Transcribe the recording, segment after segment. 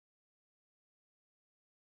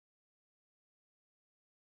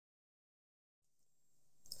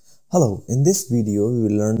Hello, in this video we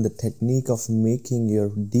will learn the technique of making your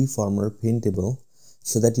deformer paintable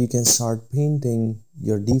so that you can start painting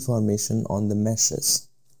your deformation on the meshes.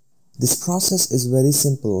 This process is very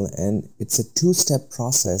simple and it's a two-step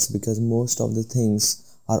process because most of the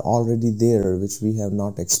things are already there which we have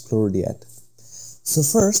not explored yet. So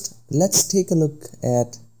first, let's take a look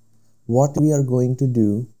at what we are going to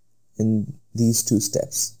do in these two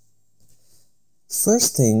steps.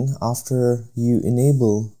 First thing, after you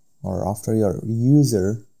enable or after your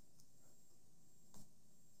user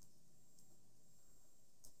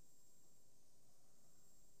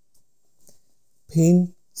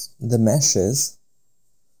paints the meshes,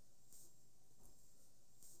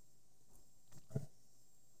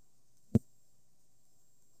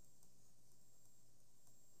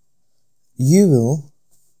 you will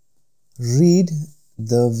read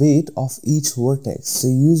the weight of each vertex. So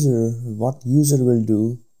what user will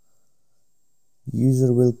do,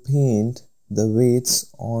 user will paint the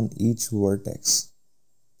weights on each vertex,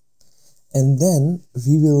 and then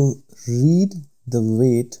we will read the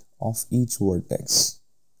weight of each vertex.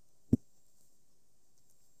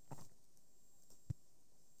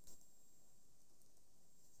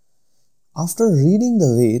 After reading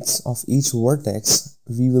the weights of each vertex,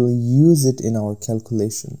 we will use it in our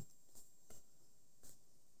calculation.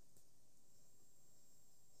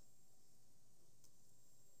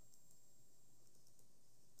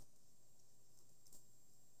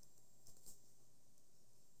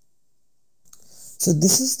 So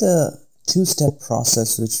this is the two-step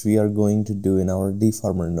process which we are going to do in our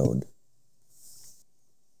deformer node.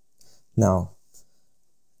 Now,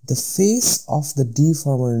 the face of the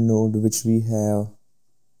deformer node which we have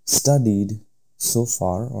studied so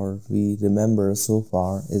far, or we remember so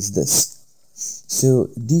far, is this. So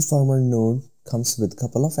deformer node comes with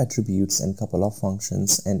couple of attributes and couple of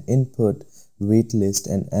functions, and input, weight list,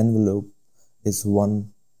 and envelope is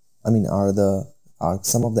are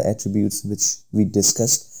some of the attributes which we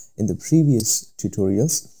discussed in the previous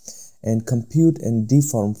tutorials, and compute and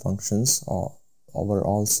deform functions were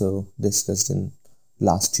also discussed in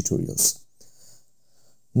last tutorials.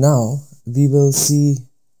 Now we will see,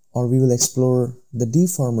 or we will explore the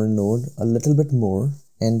deformer node a little bit more,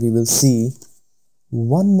 and we will see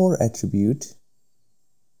one more attribute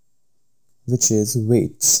which is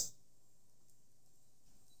weights,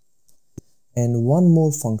 and one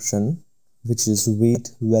more function which is weight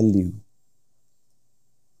value.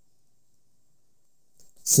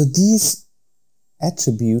 So these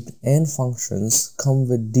attribute and functions come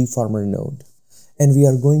with deformer node, and we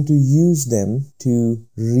are going to use them to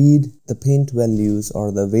read the paint values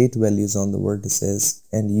or the weight values on the vertices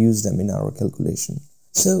and use them in our calculation.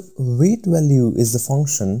 So weight value is the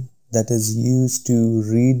function that is used to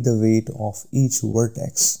read the weight of each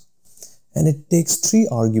vertex, and it takes three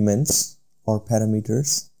arguments or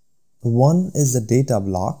parameters. One is the data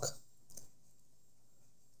block,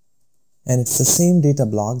 and it's the same data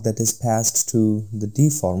block that is passed to the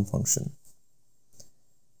deform function.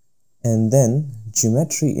 And then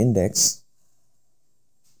geometry index.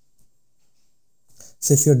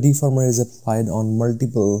 So if your deformer is applied on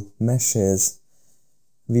multiple meshes,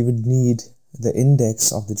 we would need the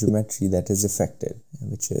index of the geometry that is affected,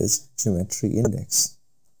 which is geometry index.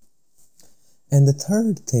 And the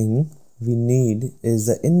third thing we need is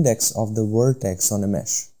the index of the vertex on a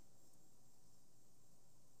mesh.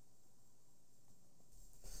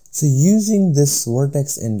 So using this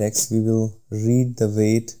vertex index, we will read the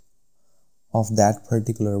weight of that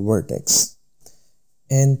particular vertex.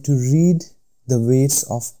 And to read the weights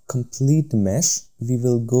of complete mesh, we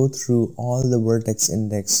will go through all the vertex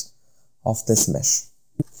index of this mesh.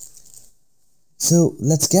 So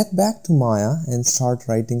let's get back to Maya and start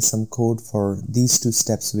writing some code for these two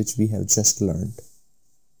steps which we have just learned.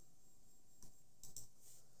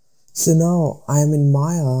 So now I am in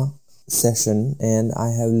Maya session and I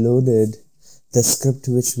have loaded the script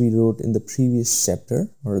which we wrote in the previous chapter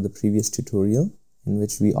or the previous tutorial, in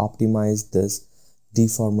which we optimized this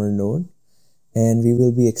deformer node, and we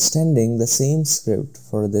will be extending the same script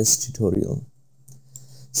for this tutorial.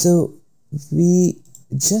 So we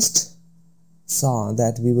just saw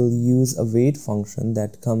that we will use a weight function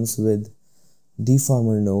that comes with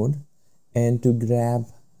deformer node, and to grab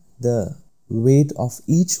the weight of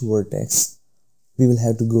each vertex we will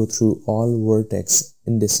have to go through all vertex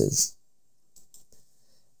indices.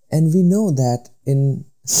 And we know that in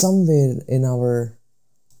somewhere in our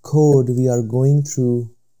code we are going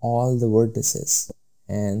through all the vertices,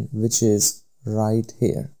 and which is right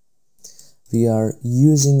here. We are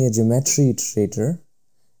using a geometry iterator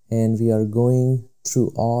and we are going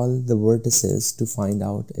through all the vertices to find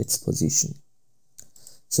out its position.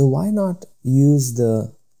 So why not use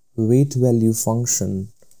the weight value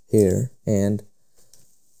function here and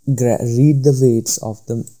read the weights of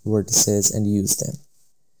the vertices and use them.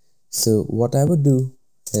 So what I would do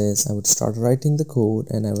is I would start writing the code,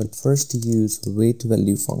 and I would first use weight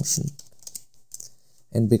value function.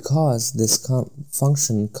 And because this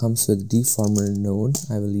function comes with deformer node,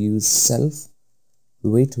 I will use self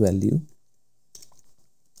weight value,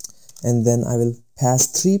 and then I will pass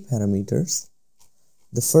 3 parameters.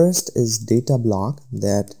 The first is data block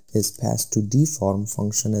that is passed to deform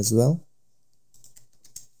function as well.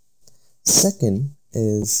 Second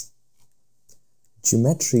is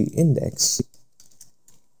geometry index,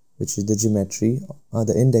 which is the geometry, or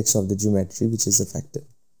the index of the geometry which is affected.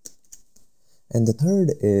 And the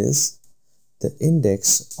third is the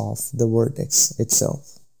index of the vertex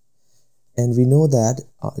itself. And we know that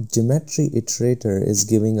geometry iterator is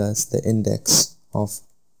giving us the index of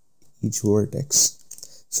each vertex.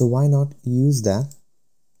 So why not use that?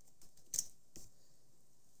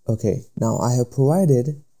 Okay, now I have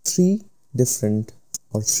provided 3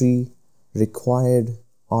 required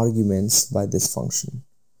arguments by this function.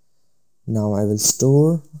 Now I will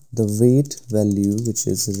store the weight value which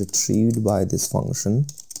is retrieved by this function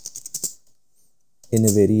in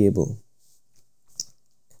a variable.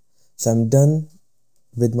 So I'm done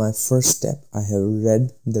with my first step. I have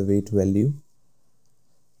read the weight value.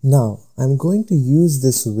 Now I'm going to use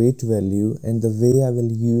this weight value, and the way I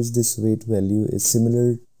will use this weight value is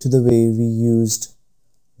similar to the way we used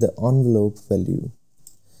the envelope value.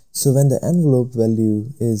 So when the envelope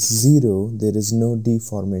value is 0, there is no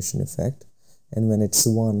deformation effect, and when it's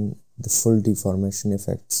 1, the full deformation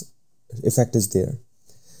effect is there.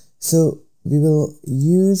 So we will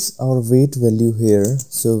use our weight value here.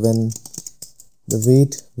 So when the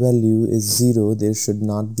weight value is 0, there should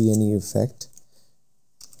not be any effect,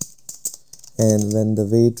 and when the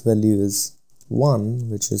weight value is 1,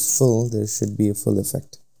 which is full, there should be a full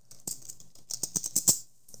effect.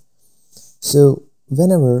 So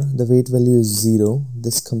whenever the weight value is 0,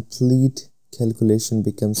 this complete calculation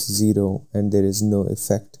becomes 0, and there is no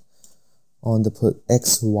effect on the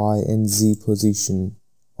x, y, and z position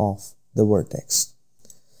of the vertex.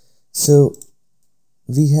 So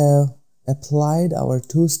we have applied our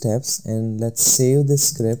 2 steps, and let's save this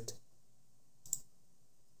script.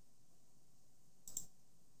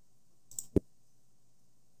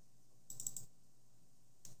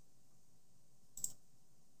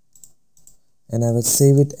 And I will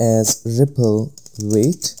save it as ripple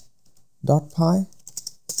weight.py,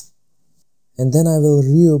 and then I will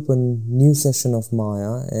reopen new session of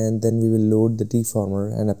Maya, and then we will load the deformer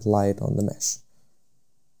and apply it on the mesh.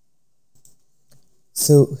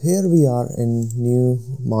 So here we are in new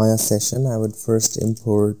Maya session. I would first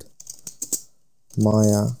import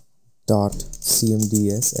maya.cmds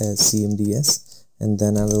as cmds, and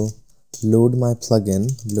then I will load my plugin,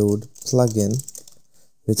 load plugin,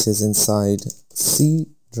 which is inside C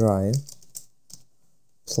drive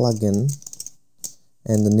plugin,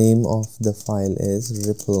 and the name of the file is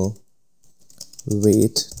ripple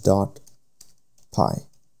weight.py.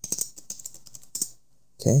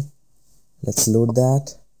 Okay, let's load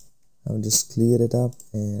that. I'll just clear it up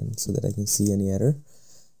and so that I can see any error.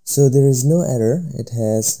 So there is no error. It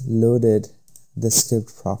has loaded the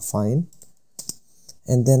script fine.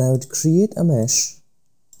 And then I would create a mesh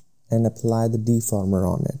and apply the deformer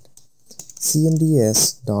on it.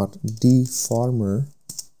 cmds.deformer,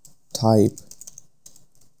 type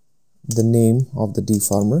the name of the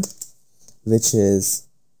deformer, which is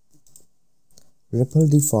ripple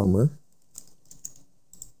deformer,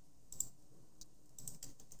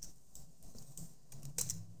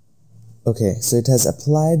 okay, so it has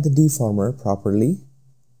applied the deformer properly.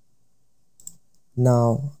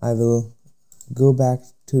 Now I will go back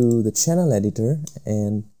to the channel editor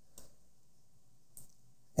and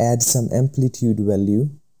add some amplitude value,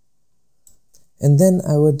 and then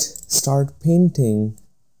I would start painting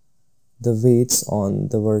the weights on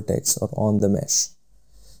the vertex or on the mesh.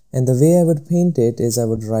 And the way I would paint it is I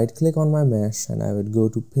would right click on my mesh and I would go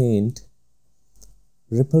to paint,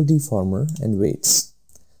 ripple deformer, and weights.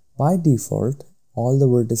 By default all the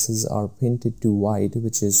vertices are painted to white,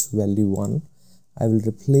 which is value 1. I will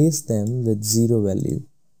replace them with 0 value,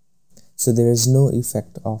 so there is no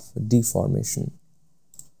effect of deformation.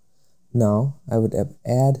 Now I would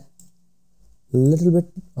add a little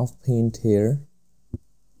bit of paint here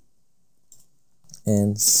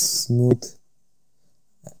and smooth.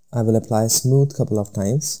 I will apply smooth couple of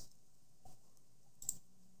times.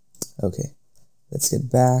 Okay, let's get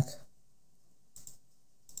back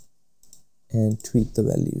and tweak the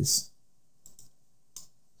values.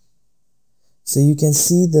 So you can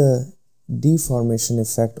see the deformation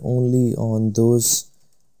effect only on those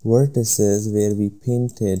vertices where we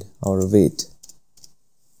painted our weight.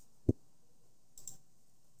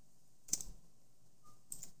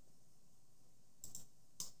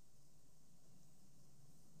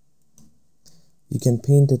 You can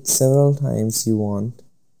paint it several times you want.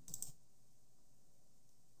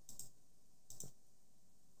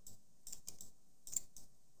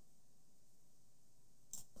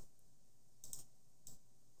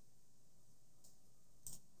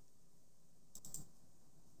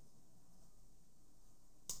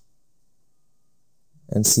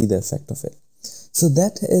 And see the effect of it. So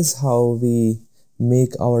that is how we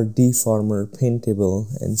make our deformer paintable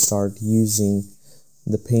and start using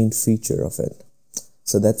the paint feature of it.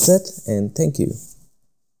 So that's it, and thank you.